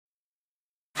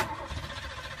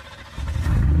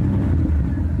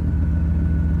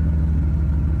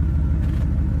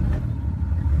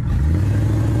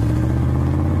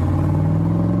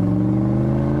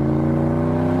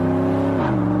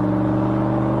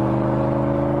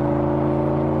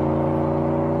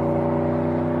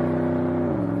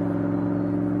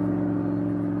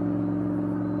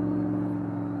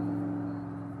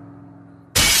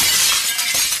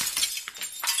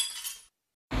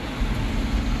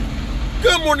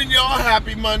Good morning, y'all.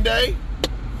 Happy Monday.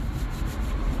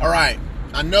 All right.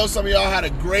 I know some of y'all had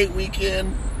a great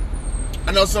weekend.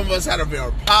 I know some of us had a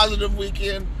very positive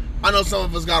weekend. I know some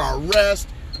of us got our rest.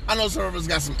 I know some of us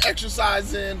got some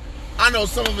exercise in. I know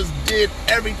some of us did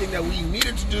everything that we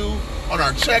needed to do on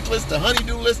our checklist, the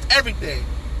honey-do list, everything.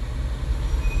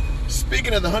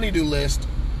 Speaking of the honey-do list,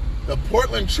 the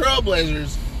Portland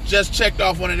Trailblazers just checked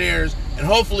off one of theirs and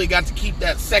hopefully got to keep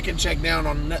that second check down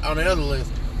on the other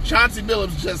list. Chauncey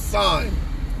Billups just signed.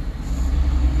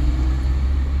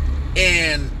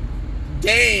 And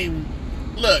Dame,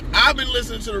 look, I've been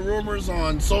listening to the rumors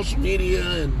on social media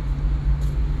and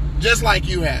just like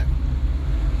you have.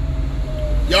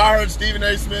 Y'all heard Stephen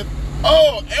A. Smith?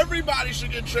 Oh, everybody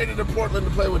should get traded to Portland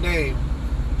to play with Dame.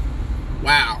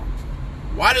 Wow.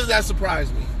 Why does that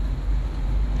surprise me?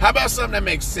 How about something that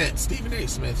makes sense? Stephen A.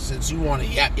 Smith, since you want to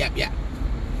yap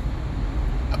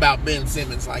about Ben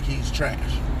Simmons like he's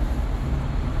trash.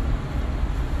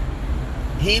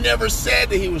 He never said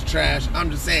that he was trash.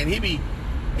 I'm just saying he be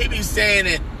saying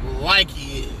it like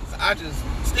he is.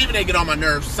 Stephen A. get on my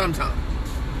nerves sometimes.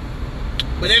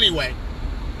 But anyway,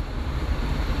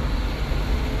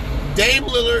 Dame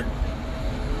Lillard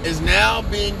is now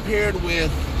being paired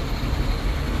with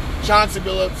Chauncey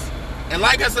Billups. And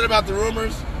like I said about the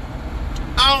rumors,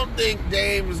 I don't think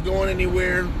Dame is going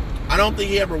anywhere. I don't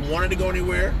think he ever wanted to go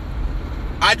anywhere.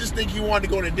 I just think he wanted to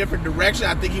go in a different direction.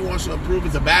 I think he wants to improve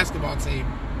as a basketball team.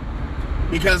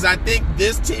 Because I think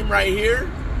this team right here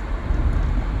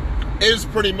is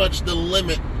pretty much the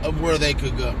limit of where they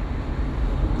could go.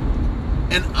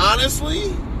 And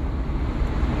honestly,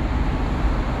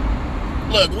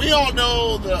 look, we all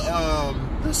know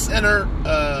the center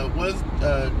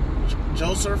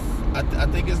Joseph, I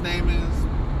think his name is.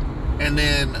 And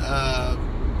then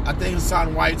I think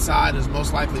Hassan Whiteside is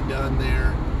most likely done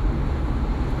there.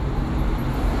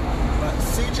 But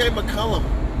C.J. McCollum.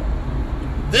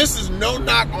 This is no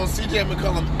knock on C.J.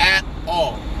 McCollum at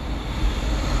all.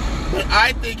 But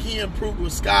I think he improved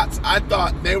with Scotts. I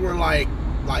thought they were like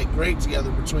great together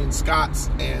between Scotts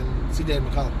and C.J.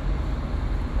 McCollum.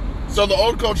 So the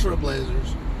old coach for the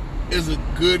Blazers is a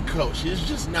good coach. He's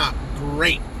just not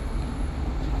great.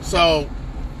 So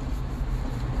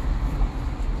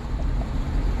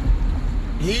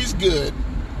he's good,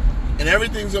 and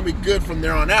everything's going to be good from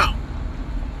there on out.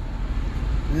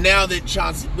 Now that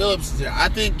Chauncey Billups is there, I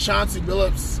think Chauncey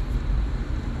Billups,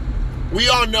 we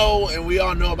all know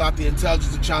about the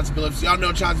intelligence of Chauncey Billups. Y'all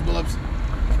know Chauncey Billups,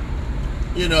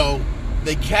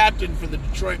 the captain for the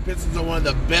Detroit Pistons are one of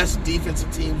the best defensive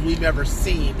teams we've ever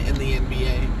seen in the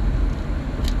NBA.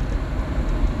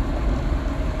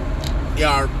 They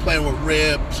are playing with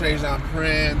Rip, Trajan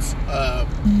Prince,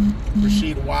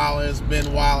 Rasheed Wallace,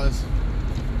 Ben Wallace,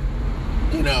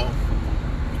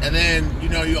 And then,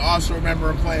 you also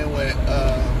remember playing with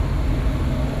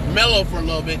Melo for a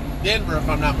little bit in Denver, if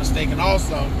I'm not mistaken,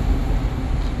 also.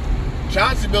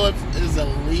 Chauncey Billups is a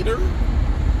leader.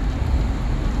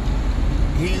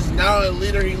 He's not only a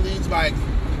leader, he leads by...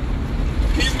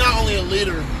 He's not only a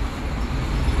leader,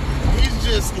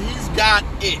 he's got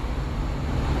it.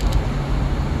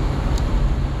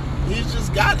 He's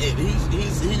just got it.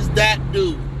 He's that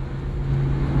dude.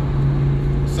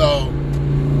 So...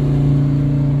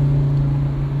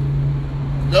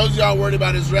 Those of y'all worried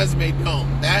about his resume,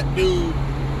 don't. That dude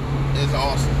is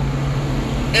awesome.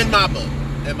 In my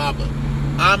book.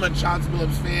 I'm a Chauncey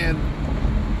Billups fan.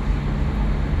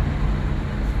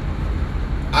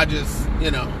 I just,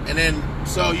 and then,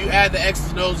 so you add the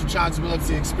X's and O's of Chauncey Billups,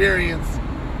 the experience.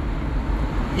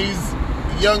 He's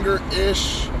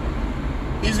younger-ish.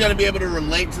 He's going to be able to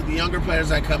relate to the younger players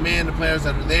that come in, the players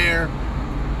that are there.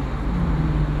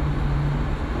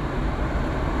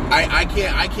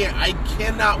 I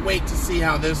cannot wait to see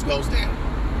how this goes down.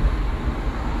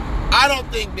 I don't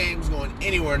think Dame's going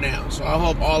anywhere now, so I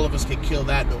hope all of us can kill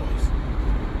that noise.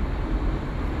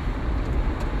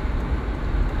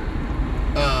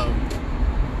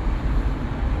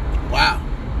 Wow.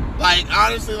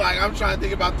 Honestly, I'm trying to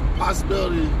think about the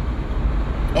possibility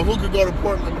of who could go to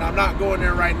Portland, but I'm not going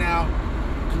there right now.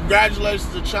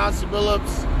 Congratulations to Chauncey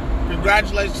Billups.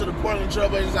 Congratulations to the Portland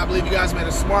Trailblazers. I believe you guys made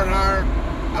a smart hire.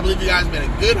 I believe you guys made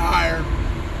a good hire.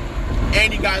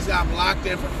 And you guys got him locked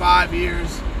in for 5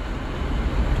 years.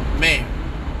 Man.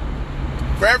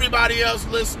 For everybody else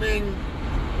listening,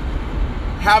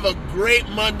 have a great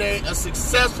Monday, a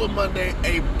successful Monday,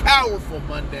 a powerful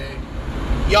Monday.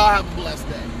 Y'all have a blessed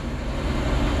day.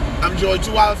 I'm Joey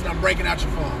Two Wallace, and I'm breaking out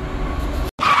your phone.